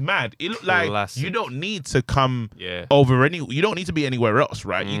 it looked mad. It looked like you don't need to come over you don't need to be anywhere else,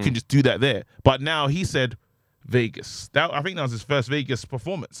 right? You can just do that there. But now he said Vegas. I think that was his first Vegas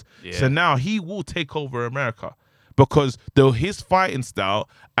performance. Yeah. So now he will take over America. Because his fighting style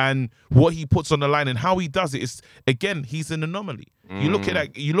and what he puts on the line and how he does it is, again, he's an anomaly. You look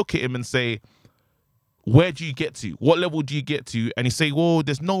at him and say, where do you get to? What level do you get to? And you say, well,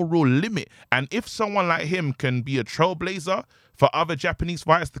 there's no real limit. And if someone like him can be a trailblazer for other Japanese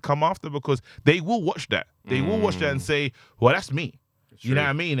fighters to come after, because they will watch that. They will watch that and say, well, that's me. You know what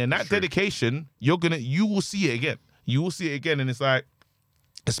I mean? And that dedication, you will see it again. You will see it again, and it's like,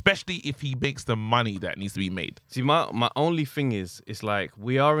 especially if he makes the money that needs to be made. See, my only thing is, it's like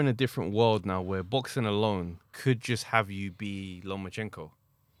we are in a different world now where boxing alone could just have you be Lomachenko.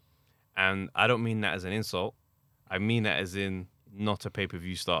 And I don't mean that as an insult. I mean that as in not a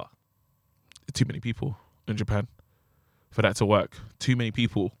pay-per-view star. Too many people in Japan for that to work. Too many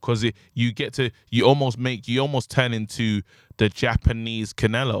people. Because you almost turn into the Japanese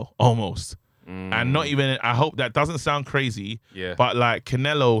Canelo, almost. And not even, I hope that doesn't sound crazy, but like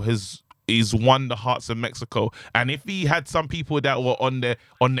Canelo he's won the hearts of Mexico. And if he had some people that were on the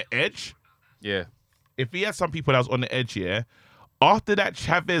edge, if he had some people that was on the edge, after that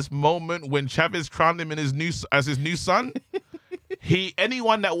Chavez moment when Chavez crowned him as his new son,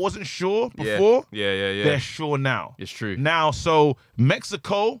 anyone that wasn't sure before, they're sure now. It's true. Now, so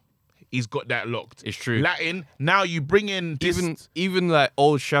Mexico, he's got that locked. It's true. Latin, now you bring in this... Even like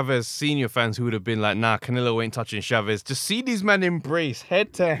old Chavez senior fans who would have been like, nah, Canelo ain't touching Chavez. To see these men embrace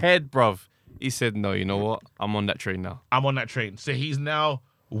head to head, bruv. He said, no, you know what? I'm on that train now. I'm on that train. So he's now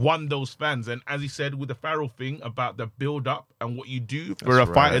won those fans. And as he said with the Farrell thing about the build-up and what you do for a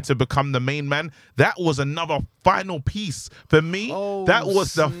fighter to become the main man, that was another final piece. For me, that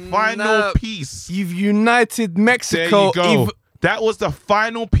was the final piece. You've united Mexico. There you go. That was the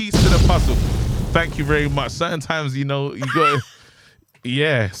final piece to the puzzle. Thank you very much. Certain times, you got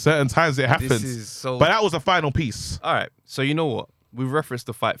certain times it happens. But that was the final piece. All right. So you know what? We referenced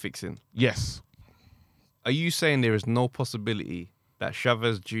the fight fixing. Yes. Are you saying there is no possibility that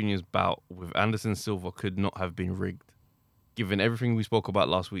Chavez Jr.'s bout with Anderson Silva could not have been rigged, given everything we spoke about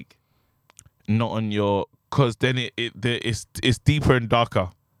last week? not on your, because then it's deeper and darker.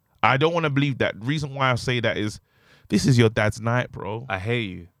 I don't want to believe that. The reason why I say that is this is your dad's night, bro. I hear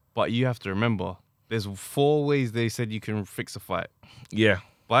you, but you have to remember there's 4 ways they said you can fix a fight. Yeah.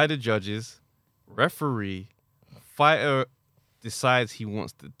 By the judges, referee, fighter decides he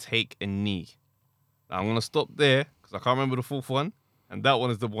wants to take a knee. Now, I'm gonna stop there because I can't remember the 4th one, and that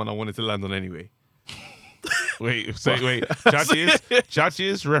one is the one I wanted to land on anyway. Wait.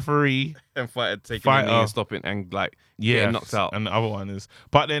 Judges, referee, And fighter taking Fighter. a knee and stopping and like getting knocked out. And the other one is.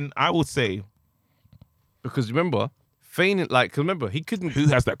 But then I would say, Because remember, feigning like remember he couldn't. who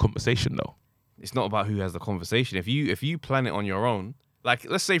has that conversation though? It's not about who has the conversation. If you plan it on your own, like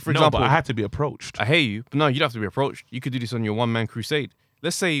let's say for No, example, but I had to be approached. I hear you, but no, you don't have to be approached. You could do this on your one-man crusade.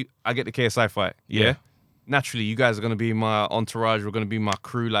 Let's say I get the KSI fight. Yeah. Naturally, you guys are going to be my entourage. We're going to be my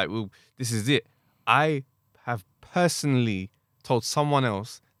crew. Like, this is it. I have personally told someone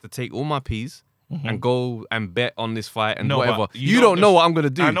else to take all my P's and go and bet on this fight and No, whatever. but You don't know what I'm going to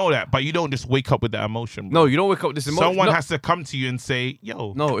do. I know that, but you don't just wake up with that emotion. Bro. No, you don't wake up with this emotion. Someone No. has to come to you and say,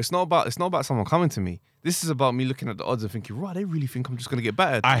 "Yo, No, it's not about someone coming to me. This is about me looking at the odds and thinking, right, they really think I'm just gonna get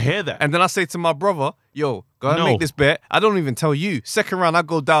battered. I hear that." And then I say to my brother, yo, go and No. make this bet. I don't even tell you. Second round, I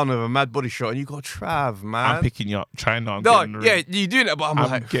go down with a mad body shot and you go, Trav, man. I'm picking you up, China. I'm No, getting in the yeah, ring. you doing that, but I'm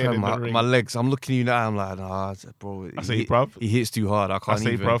like, getting fam, in the my, ring. my legs, I'm looking at you now, I'm like, nah, bro. I say, he, bruv. He hits too hard. I I can't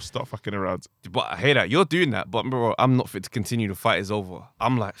say, even. bro, stop fucking around. But I hear that. You're doing that. But bro, I'm not fit to continue. The fight is over.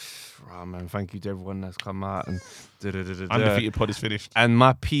 I'm like, right, man, thank you to everyone that's come out and da-da-da-da-da. Undefeated pod is finished. And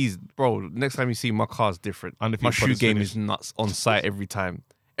my P's, bro, next time you see my car's different. Undefeated My pod shoe is game finished. is nuts on site every time.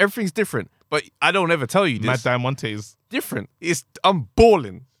 Everything's different. But I don't ever tell you this. Mad Diamantes. Different. I'm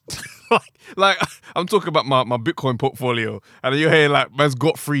balling. like I'm talking about my Bitcoin portfolio. And you're hearing like, man's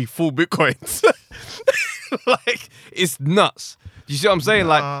got 3 full Bitcoins. Like, it's nuts. You see what I'm saying?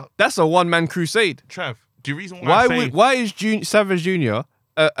 Like, that's a one-man crusade. Trav, the reason why I say Why is Savage Jr.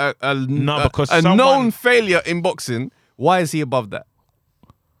 because a someone- known failure in boxing? Why is he above that?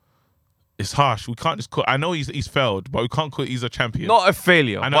 it's harsh. We can't just call. I know he's failed, but we can't call. He's a champion. Not a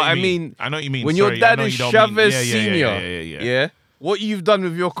failure. I know but what I you mean, I know what you mean. when Sorry, your I dad know is you don't mean- Chavez yeah, yeah, Senior, yeah. what you've done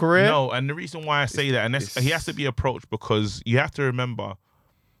with your career? No, and the reason why I say that, and he has to be approached because you have to remember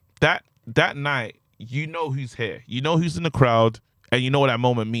that night, you know who's here, you know who's in the crowd, and you know what that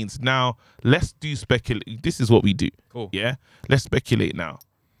moment means. Now, let's do speculate. This is what we do. Cool. Yeah, let's speculate now.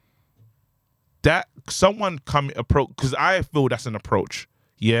 That someone come approach, because I feel that's an approach.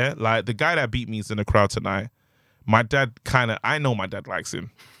 Yeah, like the guy that beat me is in the crowd tonight. My dad I know my dad likes him.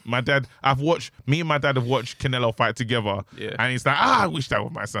 Me and my dad have watched Canelo fight together. Yeah. And he's like, I wish that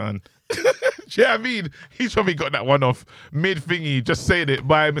was my son. Do you know what I mean? He's probably got that one off mid-thingy, just saying it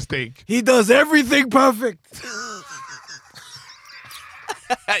by mistake. He does everything perfect.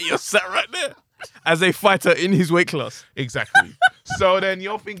 You're sat right there as a fighter in his weight class. Exactly. So then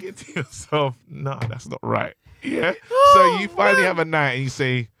you're thinking to yourself, nah, that's not right. Yeah. So you finally have a night and you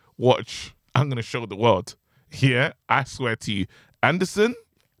say, watch, I'm going to show the world. Yeah, I swear to you. Anderson,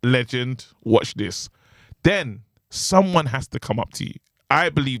 legend, watch this. Then someone has to come up to you. I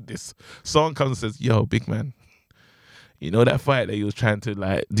believe this. Someone comes and says, yo, big man, you know that fight that you was trying to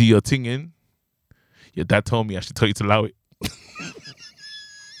like do your thing in? Your dad told me I should tell you to allow it. Do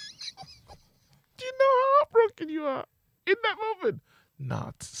you know how heartbroken you are in that moment?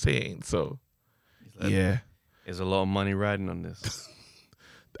 Not saying so. Yeah. There's a lot of money riding on this.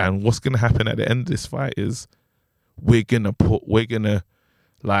 And what's gonna happen at the end of this fight is we're gonna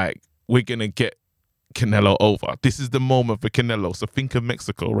get Canelo over. This is the moment for Canelo. So think of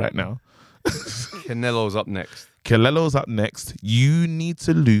Mexico right now. Canelo's up next. Canelo's up next. You need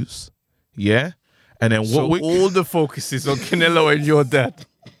to lose. Yeah? And then So all the focus is on Canelo and your dad.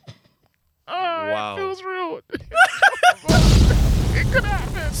 Wow. It feels real.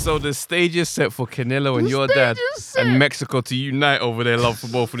 So the stage is set for Canelo and The your stage dad is set. and Mexico to unite over their love for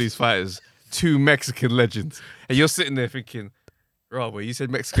both of these fighters. 2 Mexican legends. And you're sitting there thinking, Rob, you said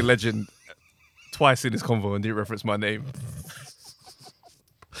Mexican legend twice in this convo and didn't reference my name.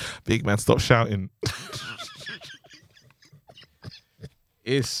 Big man, stop shouting.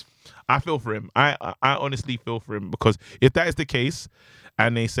 I feel for him. I honestly feel for him because if that is the case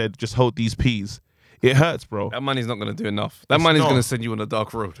and they said just hold these P's, it hurts, bro. That money's not going to do enough. That It's money's not. going to send you on a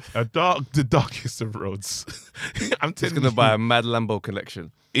dark road. The darkest of roads. I'm He's telling going to you. buy a mad Lambo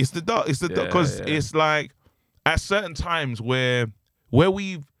collection. It's the dark because yeah. it's like at certain times where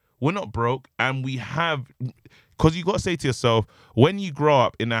we're not broke and we have, because you got to say to yourself, when you grow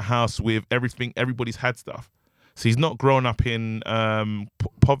up in a house with everything, everybody's had stuff. So he's not grown up in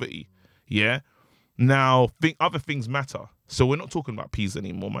poverty. Yeah. Now other things matter. So we're not talking about peas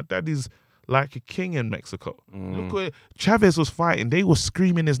anymore. My dad is like a king in Mexico. Look where Chavez was fighting. They were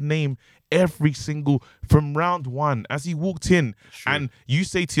screaming his name every single from round one as he walked in. And you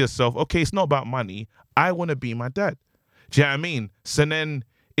say to yourself, okay, it's not about money. I want to be my dad. Do you know what I mean? So then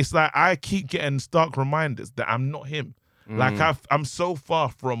it's like I keep getting stark reminders that I'm not him. Like I'm so far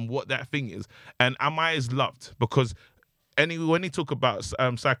from what that thing is. And am I as loved? Because anyway, when you talk about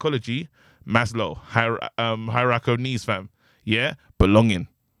psychology, Maslow, hierarchy of needs, fam. Yeah, belonging.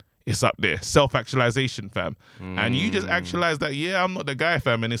 It's up there. Self-actualization, fam. And you just actualize that, yeah, I'm not the guy,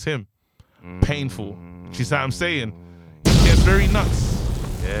 fam, and it's him. Painful. Do you see what I'm saying? It gets very nuts.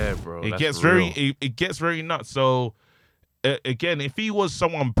 Yeah, bro. It that's gets real. it gets very nuts. So again, if he was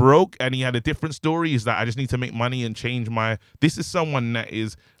someone broke and he had a different story, is that I just need to make money and change my. This is someone that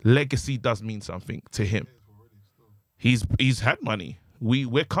is legacy does mean something to him. He's had money.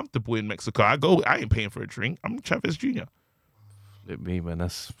 We're comfortable in Mexico. I ain't paying for a drink. I'm Chavez Jr. Flip me, man.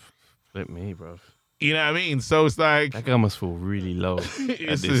 That's flip me, bro. You know what I mean? So it's like That guy must feel really low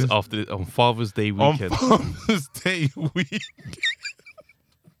It's on Father's Day on weekend. Father's Day week.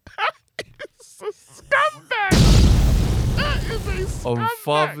 It's a scumbag. That is a scumbag. On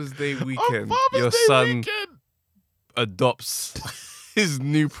Father's Day weekend, Father's your Day son weekend. adopts his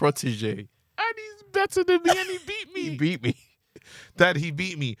new protege. And he's better than me and he beat me. He beat me. Dad, he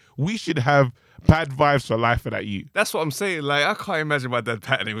beat me. We should have bad vibes for life for that you. That's what I'm saying. Like, I can't imagine my dad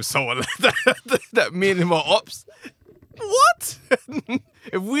patterning with someone like that. That me and him are ops. What?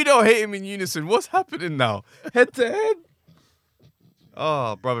 If we don't hate him in unison, what's happening now? Head to head?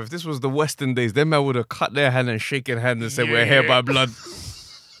 Oh, brother, if this was the Western days, them man would have cut their hand and shaken hand and said, we're here by blood.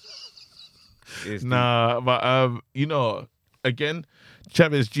 It's Nah, but you know, again,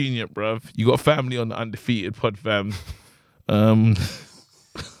 Chavez Jr., bruv. You got family on the Undefeated pod, fam.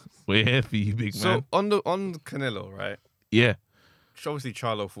 We're here for you, big So man. on Canelo, right? Yeah. Obviously,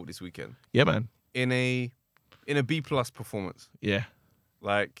 Charlo fought this weekend Yeah, man. in a B+ performance. Yeah.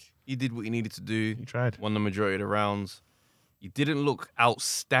 Like, he did what he needed to do. He tried. Won the majority of the rounds. He didn't look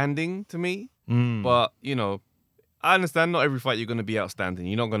outstanding to me, Mm. but you know, I understand not every fight you're going to be outstanding.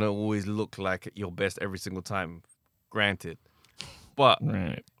 You're not going to always look like your best every single time. Granted, but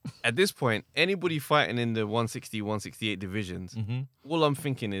Right. at this point, anybody fighting in the 160, 168 divisions, all I'm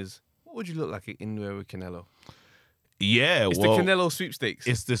thinking is, what would you look like in there with Canelo? Yeah, It's well, the Canelo sweepstakes.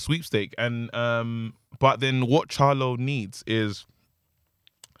 it's the sweepstake. And but then what Charlo needs is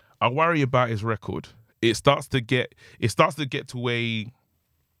I worry about his record. It starts to get to where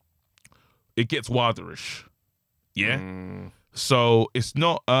it gets Wilderish. Yeah. So it's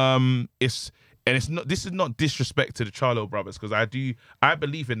not this is not disrespect to the Charlo brothers, because I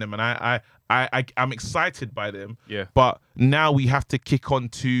believe in them and I'm excited by them. Yeah. But now we have to kick on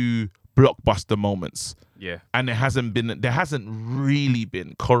to blockbuster moments. Yeah. And there hasn't really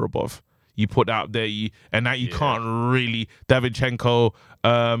been Korobov. You put out there, and now you can't really Davidchenko.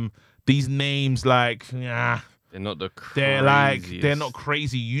 These names like They're not the they're not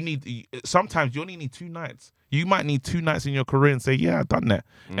crazy. Sometimes you only need 2 nights. You might need 2 nights in your career and say, yeah, I've done that.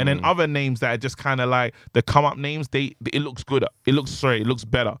 And then other names that are just kind of like the come up names, it looks good. It looks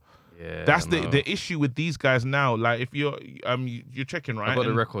better. Yeah. That's I know. the issue with these guys now. Like if you're checking, right? I got the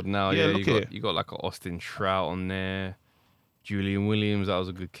And- record now. Yeah, Yeah, look at it. you got like an Austin Trout on there, Julian Williams. That was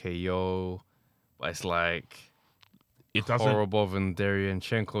a good KO, but it's like It doesn't. Korobov and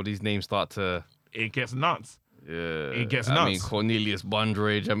Deryanchenko. These names start to It gets nuts. it gets I mean nuts. Cornelius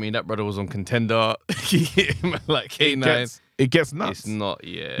Bondrage. I mean that brother was on Contender. Like K9. It gets nuts. It's not.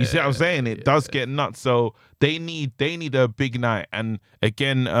 Yeah. You see what I'm saying? It does get nuts. So they need a big night. And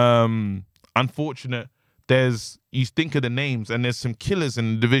again, unfortunate. You think of the names, and there's some killers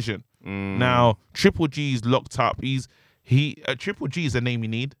in the division. Now Triple G's locked up. Triple G is the name you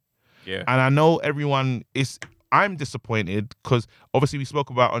need. Yeah. And I know everyone is. I'm disappointed because obviously we spoke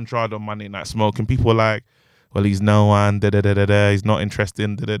about Andrade on Monday Night Smoke, and people are like, well, he's no one. He's not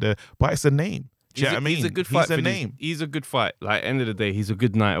interested. But it's a name. Do you know what I mean? He's a good fight. He's a name. He's a good fight. Like, end of the day, he's a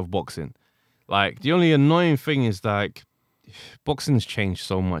good night of boxing. Like, the only annoying thing is, like, boxing's changed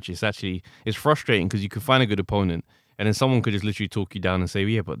so much. It's frustrating because you could find a good opponent and then someone could just literally talk you down and say,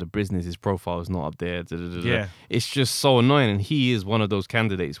 yeah, but the business, his profile is not up there. Yeah. It's just so annoying. And he is one of those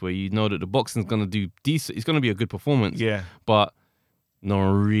candidates where you know that the boxing's going to do decent. It's going to be a good performance. Yeah. But no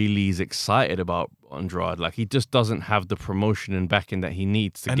one really is excited about Andrade. Like, he just doesn't have the promotion and backing that he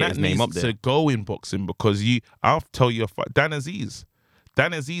needs to And get that his name up needs there. to go in boxing because I'll tell you, Dan Aziz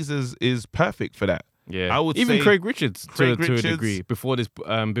is perfect for that. Yeah, I would even say Craig Richards to Richards- a degree before this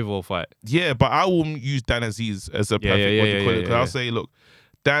Bivol fight. Yeah, but I will use Dan Aziz as a perfect because yeah. I'll say, look,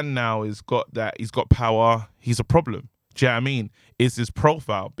 Dan now has got that. He's got power. He's a problem. Do you know what I mean? Is his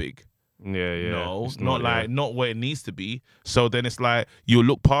profile big? Yeah. No, It's not not where it needs to be. So then it's like you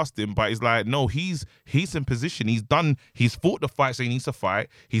look past him, but it's like no, he's in position. He's fought the fights that he needs to fight.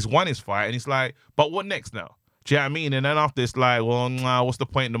 He's won his fight, and it's like, but what next now? Do you know what I mean? And then after it's like, well, nah, what's the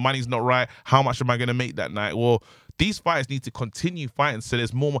point? The money's not right. How much am I gonna make that night? Well, these fighters need to continue fighting. So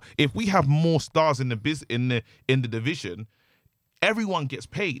there's more. If we have more stars in the division, everyone gets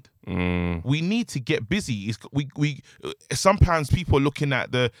paid. We need to get busy. We sometimes people are looking at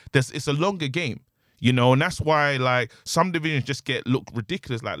it's a longer game, you know, and that's why like some divisions just look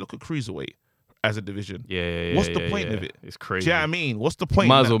ridiculous. Like look at cruiserweight as a division. Yeah. What's the point of it? It's crazy. Do you know what I mean? What's the point?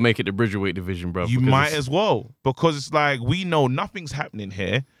 Might as well make it the Bridgerweight division, bro. You might as well, because it's like we know nothing's happening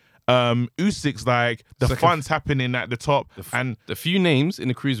here. Usyk's like the fun's happening at the top, and the few names in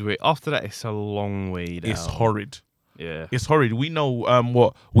the cruiserweight. After that, it's a long way down. it's horrid. Yeah, it's horrid. We know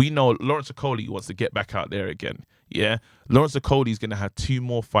Lawrence Okoli wants to get back out there again. Yeah, Lawrence Okoli's gonna have 2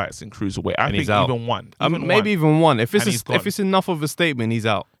 more fights in cruiserweight. I think even one. Even one. If And he's gone. it's enough of a statement, he's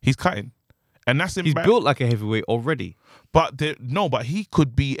out. He's cutting, and that's He's built like a heavyweight already. But he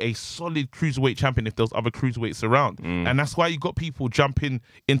could be a solid cruiserweight champion if there's other cruiserweights around. And that's why you got people jumping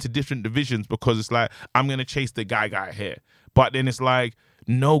into different divisions, because it's like, I'm going to chase the guy here. But then it's like,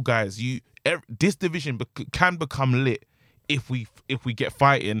 no, guys, this division can become lit if we get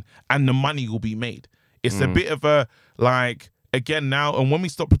fighting, and the money will be made. It's a bit of a, like, again now, and when we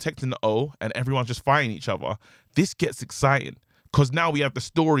stop protecting the O and everyone's just fighting each other, this gets exciting. Because now we have the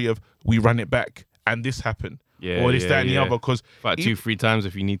story of we run it back and this happened. Or this, that, and the other. Because fight 2-3 times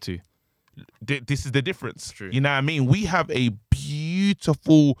if you need to. This is the difference. True. You know what I mean? We have a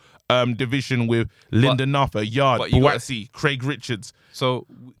beautiful division with Lyndon Naffa, Yard, Buatsi, Craig Richards. So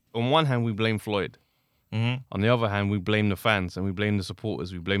on one hand, we blame Floyd. On the other hand, we blame the fans and we blame the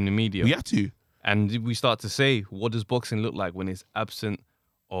supporters. We blame the media. We have to. And we start to say, what does boxing look like when it's absent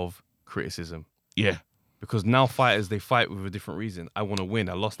of criticism? Yeah. Because now fighters, they fight with a different reason. I want to win.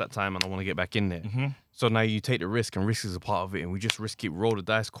 I lost that time and I want to get back in there. So now you take the risk, and risk is a part of it. And we just risk it, roll the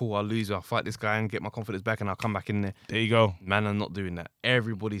dice. Cool, I'll lose. I'll fight this guy and get my confidence back, and I'll come back in there. There you go. Man, I'm not doing that.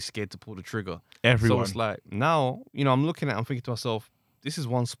 Everybody's scared to pull the trigger. Everyone. So it's like, now, I'm looking at it, I'm thinking to myself, this is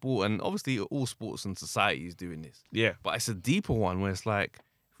one sport, and obviously all sports and society is doing this. Yeah. But it's a deeper one where it's like,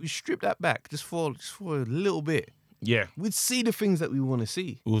 if we strip that back just for a little bit, Yeah. we'd see the things that we want to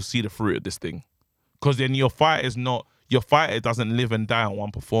see. We'll see the fruit of this thing. Because then your fighter doesn't live and die on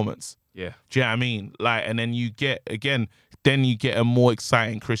one performance. Yeah. Do you know what I mean? Like, and then you get a more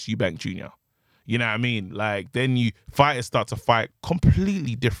exciting Chris Eubank Jr. You know what I mean? Like, then fighters start to fight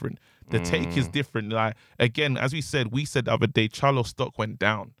completely different. The take is different. Like, again, as we said the other day, Charlo's stock went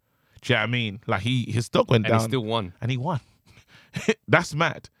down. Do you know what I mean? Like, his stock went down. And he still won. And he won. That's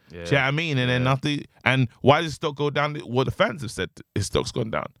mad. Yeah. Do you know what I mean? And then nothing. And why does his stock go down? Well, the fans have said his stock's gone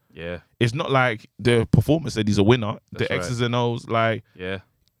down. Yeah. It's not like the performer said he's a winner. That's the X's and O's, like, Yeah.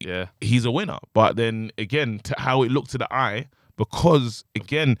 he's a winner. But then again, to how it looked to the eye, because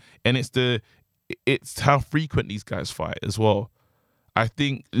again, and it's how frequent these guys fight as well. I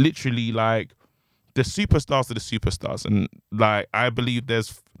think literally, like, the superstars are the superstars, and like I believe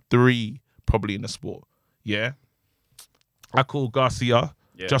there's 3 probably in the sport. Yeah, I call Garcia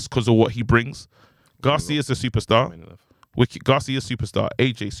just because of what he brings. Garcia's a superstar. Garcia's superstar.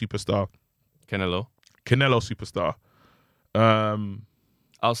 AJ superstar. Canelo superstar.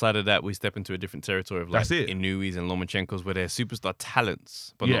 Outside of that, we step into a different territory of like That's it. Inuis and Lomachenkos, where they're superstar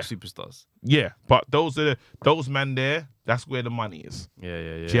talents, but not superstars. Yeah, but those men there, that's where the money is. Yeah. Do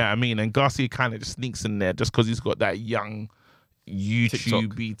you know what I mean? And Garcia kind of just sneaks in there just because he's got that young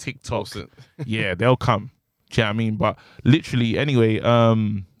YouTube TikTok. Yeah, they'll come. Do you know what I mean? But literally, anyway,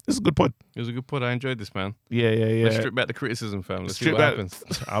 this is a good pod. It was a good pod. I enjoyed this, man. Yeah. Let's strip back the criticism, fam. Let's see what happens.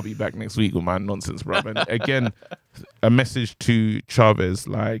 I'll be back next week with my nonsense, bro. And again, a message to Chavez,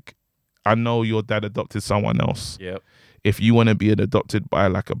 like, I know your dad adopted someone else. Yep. If you want to be adopted by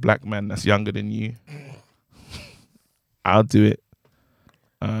like a black man that's younger than you, I'll do it.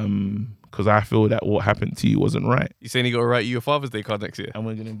 Because I feel that what happened to you wasn't right. You saying he got to write you a Father's Day card next year? And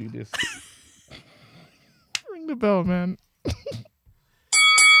we're going to do this. Ring the bell, man.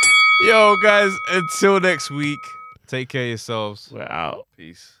 Yo, guys, until next week, take care of yourselves. We're out.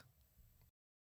 Peace.